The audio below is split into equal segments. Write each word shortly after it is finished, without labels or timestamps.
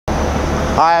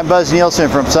Hi, I'm Buzz Nielsen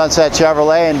from Sunset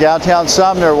Chevrolet in downtown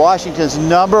Sumner, Washington's #1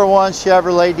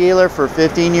 Chevrolet dealer for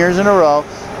 15 years in a row.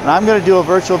 And I'm going to do a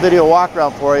virtual video walk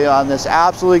around for you on this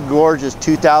absolutely gorgeous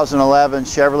 2011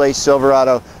 Chevrolet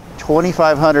Silverado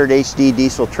 2500 HD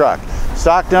diesel truck.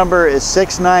 Stock number is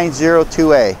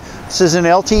 6902A. This is an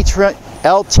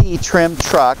LT trim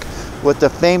truck with the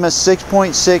famous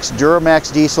 6.6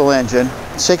 Duramax diesel engine,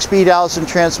 6-speed Allison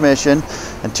transmission.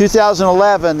 In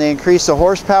 2011, they increased the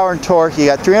horsepower and torque. You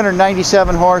got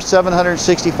 397 horse,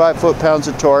 765 foot-pounds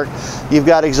of torque. You've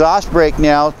got exhaust brake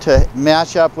now to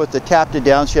match up with the tap to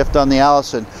downshift on the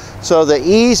Allison. So the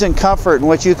ease and comfort in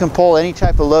which you can pull any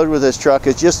type of load with this truck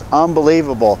is just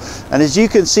unbelievable. And as you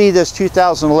can see, this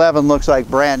 2011 looks like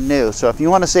brand new. So if you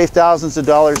want to save thousands of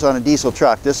dollars on a diesel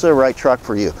truck, this is the right truck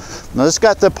for you. Now this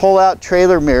got the pull-out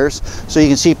trailer mirrors, so you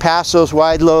can see past those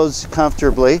wide loads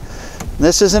comfortably.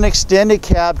 This is an extended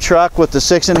cab truck with the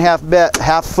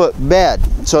 6.5 foot bed.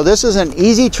 So this is an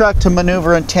easy truck to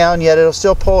maneuver in town, yet it'll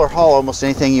still pull or haul almost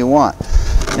anything you want.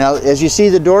 Now, as you see,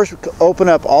 the doors open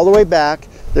up all the way back.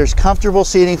 There's comfortable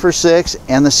seating for 6,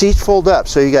 and the seats fold up,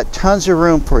 so you got tons of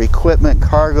room for equipment,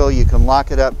 cargo. You can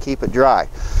lock it up, keep it dry.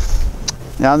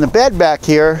 Now, on the bed back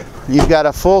here, you've got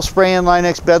a full spray-in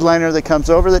Line-X bed liner that comes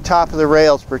over the top of the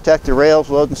rails to protect the rails,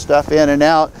 loading stuff in and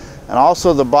out. And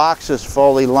also the box is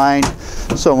fully lined,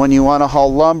 so when you want to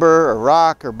haul lumber or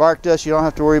rock or bark dust, you don't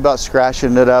have to worry about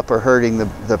scratching it up or hurting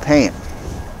the paint.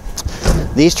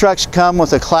 These trucks come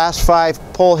with a Class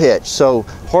 5 pull hitch, so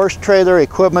horse trailer,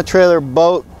 equipment trailer,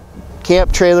 boat,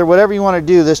 camp trailer, whatever you want to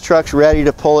do, this truck's ready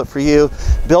to pull it for you.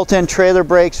 Built-in trailer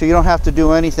brake, so you don't have to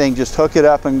do anything, just hook it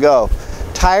up and go.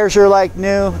 Tires are like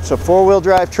new. It's a 4-wheel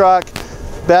drive truck.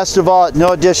 Best of all, at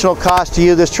no additional cost to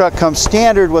you, this truck comes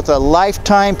standard with a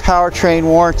lifetime powertrain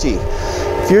warranty.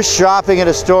 If you're shopping at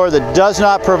a store that does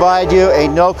not provide you a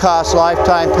no-cost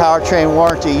lifetime powertrain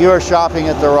warranty, you are shopping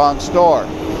at the wrong store.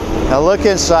 Now look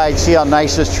inside, see how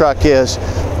nice this truck is.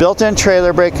 Built-in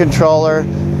trailer brake controller,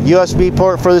 USB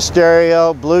port for the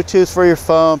stereo, Bluetooth for your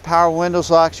phone, power windows,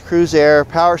 locks, cruise air,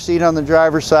 power seat on the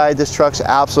driver's side. This truck's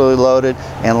absolutely loaded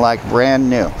and like brand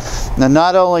new. Now,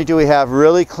 not only do we have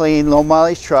really clean, low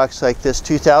mileage trucks like this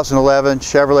 2011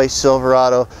 Chevrolet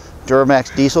Silverado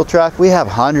Duramax diesel truck, we have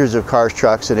hundreds of cars,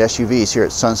 trucks, and SUVs here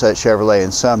at Sunset Chevrolet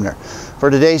in Sumner. For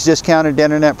today's discounted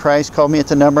internet price, call me at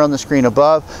the number on the screen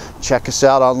above. Check us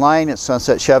out online at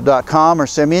sunsetchev.com or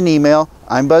send me an email.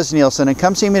 I'm Buzz Nielsen, and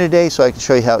come see me today so I can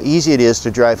show you how easy it is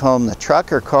to drive home the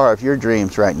truck or car of your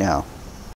dreams right now.